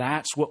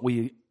 that's what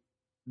we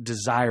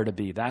desire to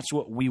be. That's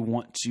what we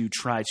want to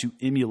try to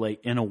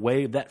emulate in a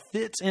way that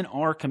fits in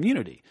our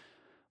community.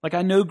 Like,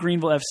 I know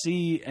Greenville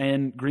FC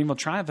and Greenville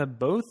Triumph have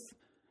both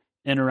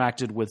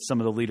interacted with some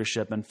of the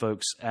leadership and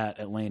folks at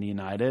Atlanta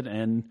United,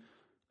 and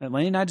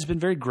Atlanta United has been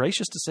very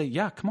gracious to say,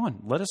 yeah, come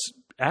on,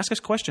 ask us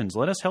questions.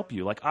 Let us help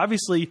you. Like,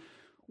 obviously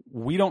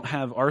we don't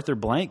have Arthur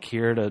Blank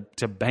here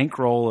to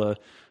bankroll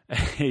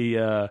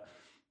a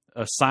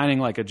signing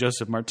like a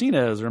Joseph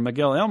Martinez or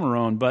Miguel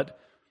Almiron, but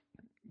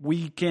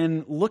we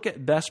can look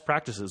at best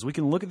practices. We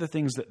can look at the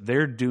things that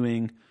they're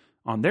doing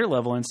on their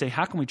level and say,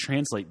 how can we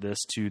translate this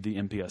to the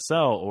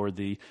NPSL or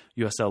the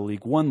USL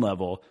League One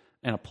level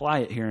and apply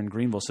it here in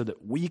Greenville so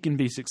that we can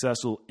be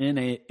successful in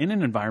an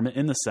environment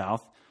in the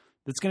South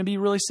that's going to be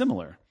really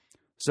similar.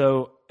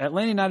 So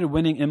Atlanta United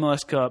winning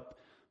MLS Cup,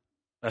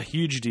 a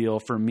huge deal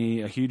for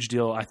me, a huge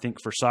deal, I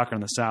think, for soccer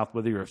in the South,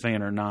 whether you're a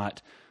fan or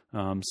not.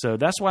 So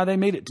that's why they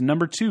made it to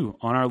number 2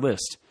 on our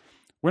list.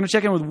 We're going to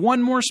check in with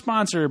one more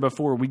sponsor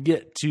before we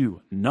get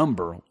to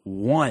number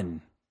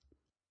 1.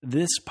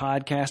 This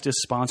podcast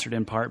is sponsored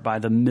in part by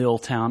the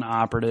Milltown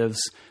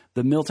Operatives.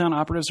 The Milltown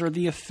Operatives are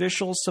the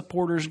official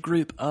supporters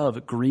group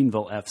of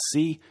Greenville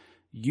FC.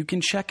 You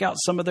can check out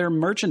some of their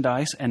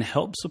merchandise and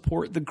help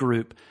support the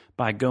group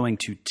by going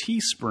to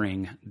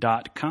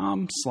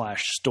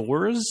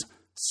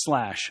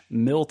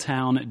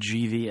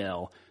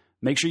teespring.com/stores/MilltownGVL.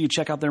 Make sure you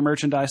check out their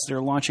merchandise.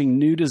 They're launching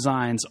new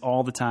designs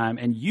all the time,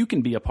 and you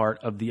can be a part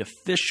of the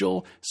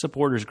official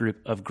supporters group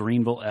of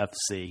Greenville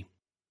FC.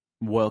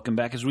 Welcome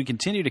back as we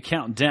continue to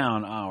count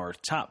down our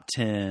top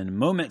 10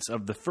 moments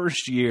of the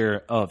first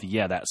year of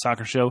Yeah, That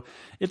Soccer Show.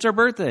 It's our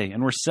birthday,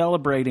 and we're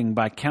celebrating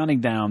by counting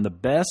down the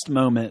best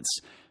moments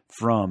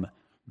from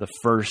the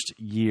first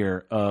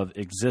year of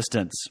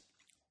existence.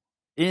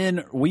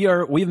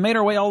 We've made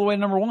our way all the way to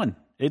number 1.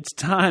 It's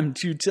time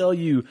to tell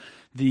you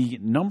the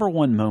number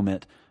 1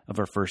 moment of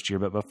our first year.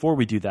 But before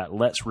we do that,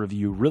 let's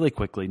review really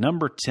quickly.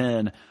 Number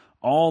 10,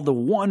 all the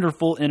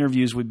wonderful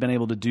interviews we've been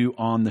able to do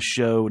on the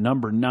show.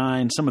 Number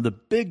 9, some of the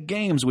big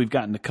games we've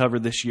gotten to cover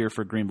this year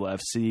for Greenville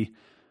FC.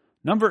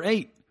 Number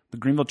 8, the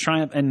Greenville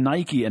Triumph and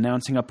Nike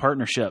announcing a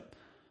partnership.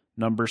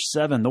 Number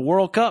 7, the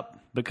World Cup,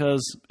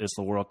 because it's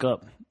the World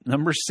Cup.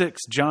 Number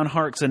 6, John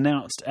Harkes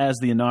announced as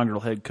the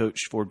inaugural head coach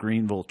for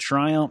Greenville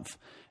Triumph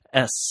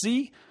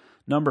SC.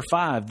 Number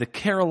 5, the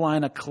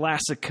Carolina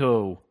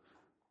Classico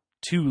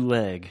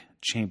 2-leg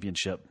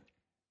championship.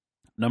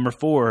 Number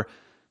 4,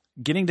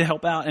 getting to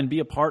help out and be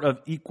a part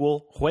of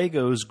Equal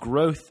Juego's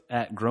growth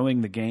at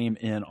growing the game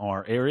in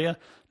our area.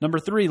 Number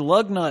 3,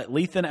 Lugnut,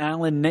 Lethan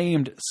Allen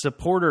named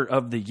Supporter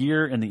of the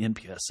Year in the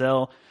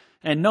NPSL.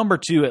 And number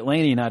 2,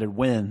 Atlanta United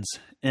wins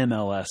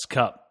MLS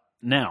Cup.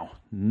 Now,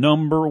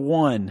 number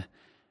 1,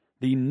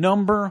 the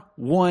number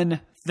 1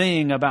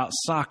 thing about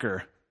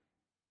soccer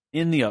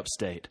in the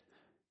Upstate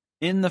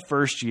in the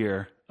first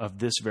year of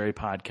this very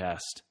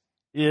podcast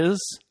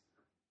is,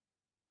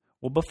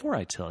 well, before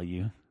I tell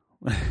you,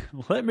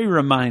 let me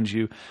remind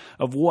you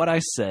of what I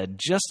said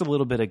just a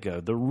little bit ago.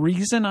 The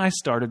reason I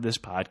started this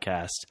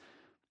podcast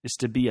is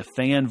to be a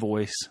fan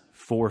voice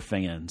for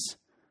fans.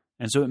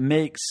 And so it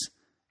makes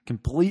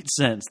complete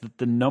sense that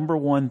the number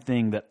 1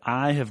 thing that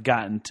I have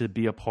gotten to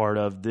be a part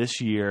of this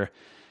year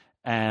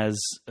as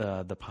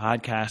the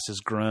podcast has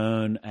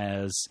grown,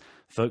 as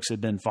folks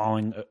have been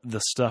following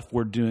the stuff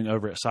we're doing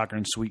over at Soccer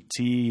and Sweet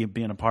Tea,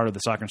 being a part of the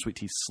Soccer and Sweet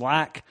Tea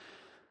Slack.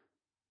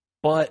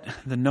 But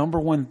the number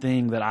 1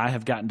 thing that I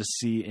have gotten to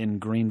see in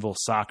Greenville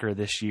soccer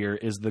this year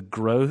is the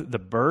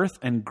birth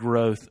and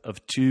growth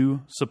of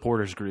 2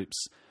 supporters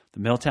groups, the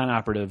Milltown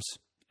Operatives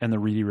and the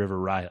Reedy River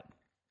Riot.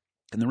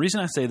 And the reason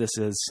I say this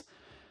is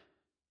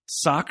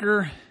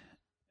soccer,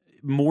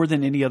 more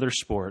than any other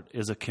sport,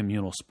 is a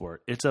communal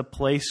sport. It's a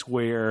place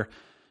where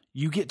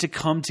you get to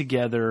come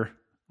together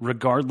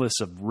regardless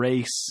of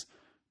race,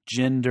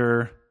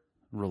 gender,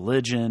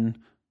 religion,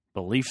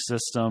 belief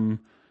system,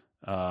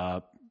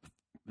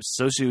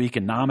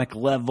 socioeconomic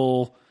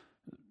level,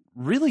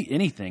 really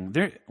anything.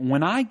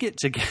 When I get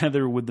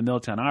together with the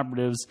Milltown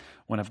Operatives,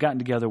 when I've gotten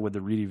together with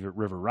the Reedy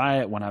River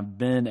Riot, when I've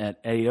been at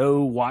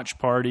AO watch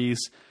parties,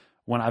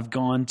 when I've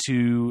gone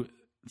to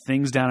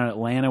things down in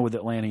Atlanta with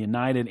Atlanta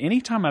United,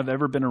 anytime I've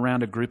ever been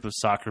around a group of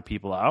soccer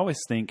people, I always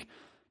think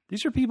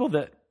these are people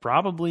that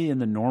probably in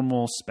the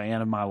normal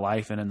span of my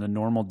life and in the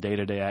normal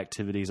day-to-day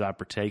activities I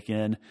partake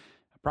in,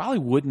 I probably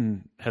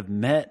wouldn't have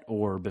met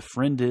or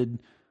befriended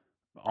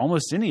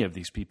almost any of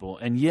these people.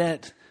 And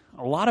yet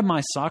a lot of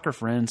my soccer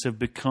friends have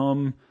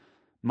become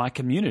my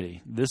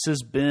community. This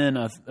has been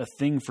a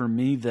thing for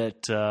me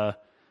that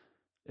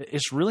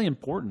it's really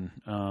important.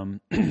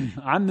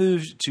 I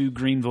moved to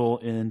Greenville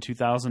in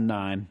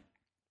 2009,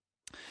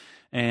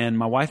 and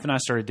my wife and I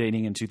started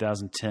dating in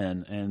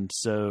 2010. And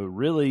so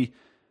really,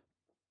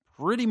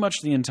 pretty much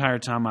the entire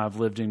time I've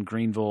lived in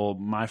Greenville,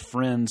 my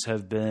friends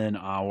have been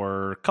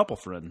our couple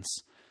friends.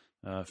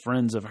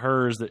 Friends of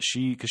hers that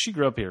because she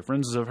grew up here,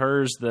 friends of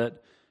hers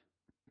that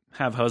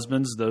have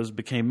husbands, those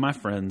became my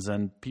friends,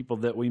 and people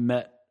that we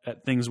met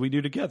at things we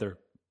do together,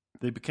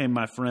 they became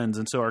my friends.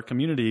 And so our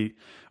communities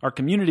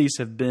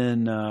have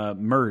been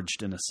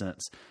merged in a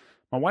sense.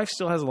 My wife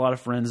still has a lot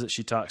of friends that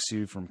she talks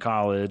to from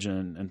college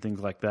and things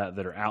like that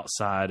are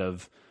outside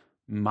of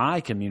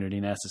my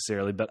community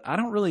necessarily, but I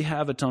don't really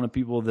have a ton of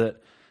people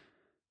that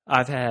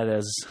I've had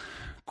as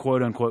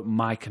quote unquote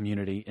my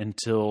community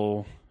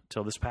until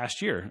this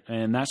past year.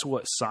 And that's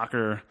what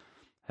soccer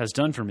has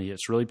done for me.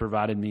 It's really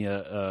provided me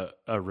a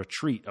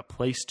retreat, a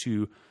place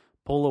to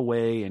pull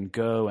away and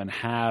go and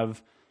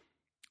have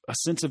a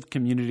sense of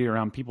community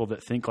around people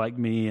that think like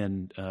me.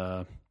 And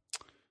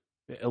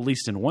at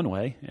least in one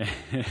way,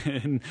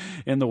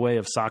 in the way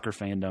of soccer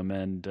fandom,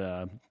 and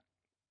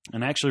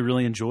I actually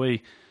really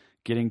enjoy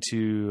getting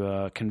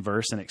to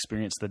converse and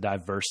experience the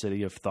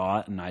diversity of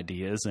thought and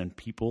ideas and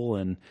people,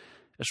 and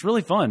it's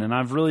really fun. And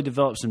I've really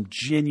developed some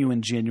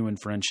genuine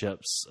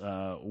friendships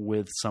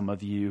with some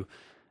of you,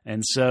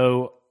 and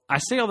so I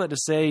say all that to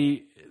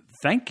say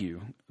thank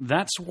you.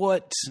 That's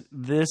what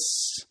this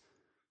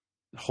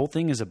whole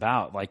thing is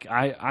about. Like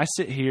I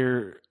sit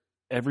here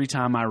every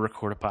time I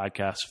record a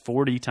podcast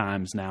 40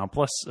 times now,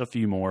 plus a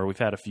few more. We've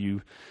had a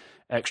few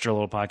extra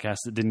little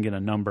podcasts that didn't get a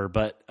number,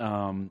 but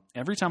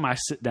every time I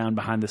sit down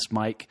behind this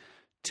mic,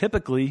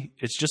 typically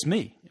it's just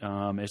me.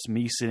 It's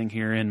me sitting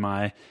here in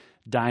my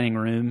dining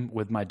room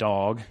with my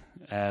dog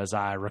as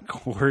I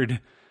record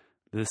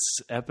this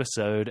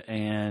episode,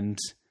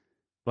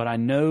 but I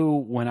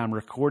know when I'm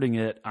recording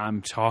it,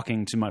 I'm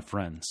talking to my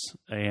friends,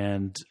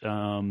 and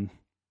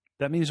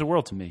that means the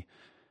world to me.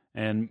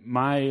 And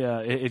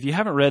if you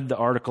haven't read the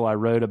article I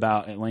wrote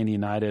about Atlanta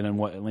United and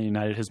what Atlanta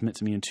United has meant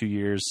to me in 2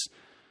 years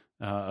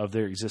of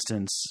their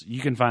existence, you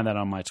can find that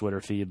on my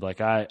Twitter feed.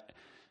 Like I've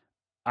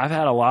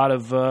had a lot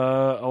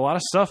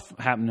of stuff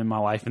happen in my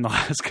life in the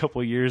last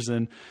couple of years,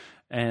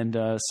 and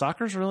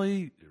soccer's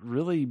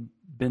really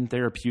been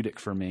therapeutic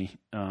for me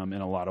in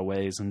a lot of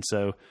ways. And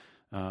so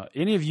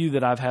any of you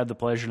that I've had the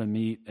pleasure to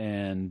meet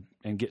and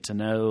get to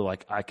know,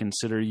 like I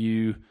consider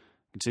you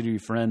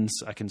friends.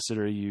 I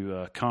consider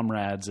you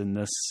comrades in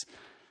this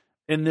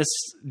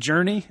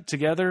journey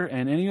together.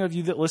 And any of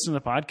you that listen to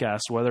the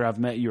podcast, whether I've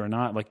met you or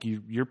not, like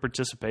you're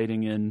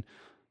participating in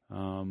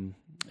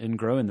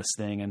growing this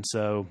thing. And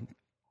so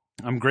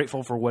I'm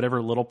grateful for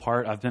whatever little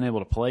part I've been able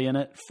to play in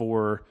it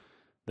for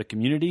the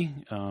community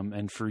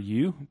and for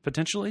you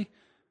potentially.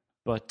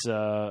 But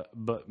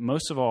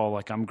most of all,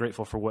 like I'm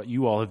grateful for what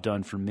you all have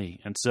done for me.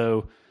 And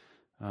so,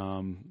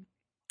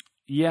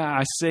 yeah,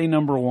 I say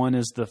number one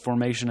is the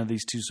formation of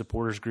these two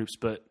supporters groups,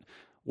 but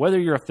whether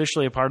you're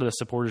officially a part of the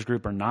supporters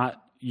group or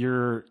not,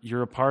 you're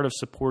a part of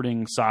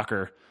supporting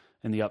soccer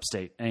in the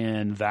upstate.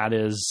 And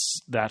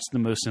that's the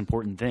most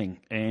important thing.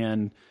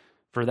 And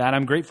for that,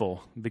 I'm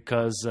grateful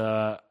because,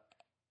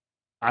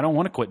 I don't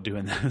want to quit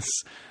doing this.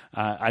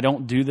 I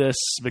don't do this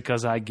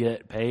because I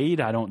get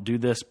paid. I don't do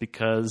this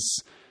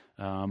because,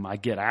 I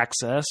get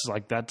access.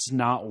 Like that's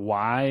not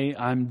why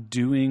I'm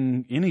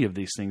doing any of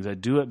these things. I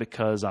do it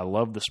because I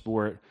love the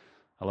sport.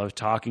 I love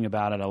talking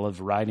about it. I love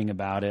writing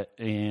about it.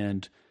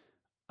 And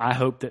I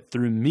hope that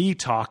through me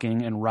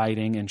talking and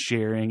writing and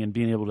sharing and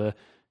being able to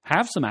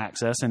have some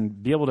access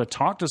and be able to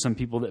talk to some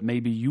people that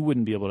maybe you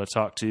wouldn't be able to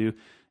talk to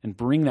and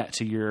bring that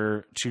to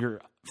your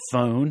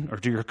phone or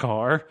to your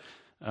car.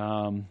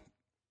 I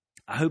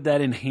hope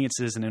that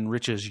enhances and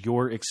enriches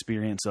your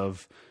experience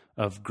of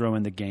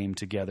growing the game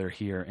together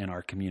here in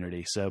our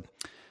community. So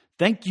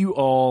thank you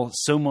all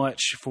so much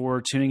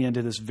for tuning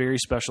into this very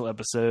special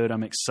episode.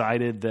 I'm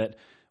excited that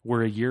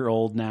we're a year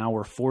old now.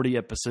 We're 40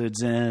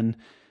 episodes in.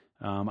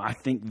 I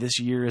think this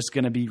year is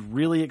going to be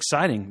really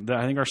exciting.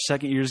 I think our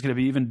second year is going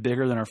to be even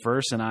bigger than our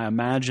first. And I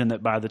imagine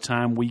that by the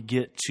time we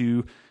get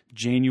to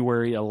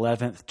January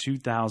 11th,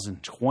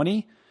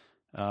 2020,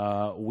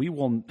 we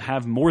will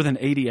have more than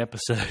 80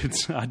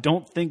 episodes. I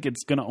don't think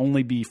it's going to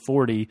only be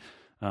 40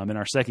 in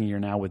our second year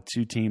now with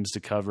 2 teams to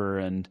cover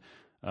and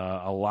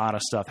a lot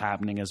of stuff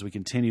happening as we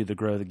continue to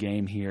grow the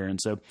game here. And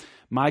so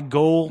my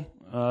goal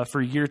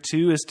for year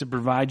 2 is to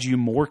provide you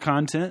more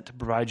content, to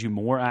provide you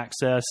more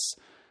access.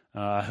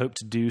 I hope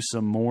to do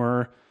some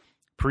more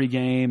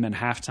pregame and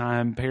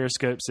halftime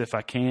periscopes if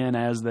I can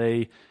as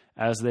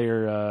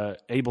they're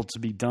able to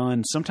be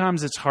done.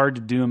 Sometimes it's hard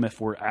to do them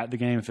if we're at the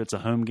game, if it's a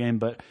home game,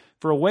 but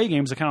for away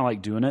games, I kind of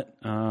like doing it.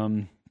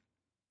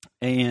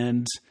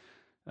 And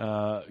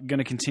going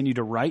to continue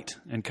to write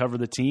and cover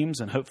the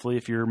teams. And hopefully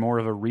if you're more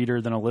of a reader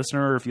than a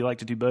listener, or if you like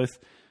to do both,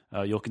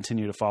 you'll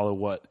continue to follow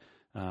what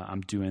I'm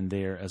doing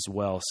there as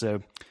well.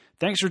 So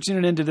thanks for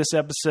tuning into this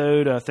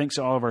episode. Thanks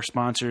to all of our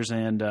sponsors.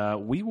 And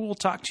we will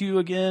talk to you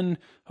again,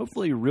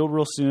 hopefully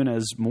real soon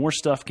as more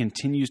stuff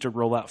continues to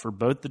roll out for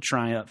both the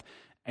Triumph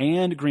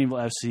and Greenville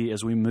FC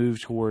as we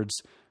move towards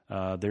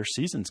their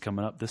seasons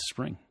coming up this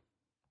spring.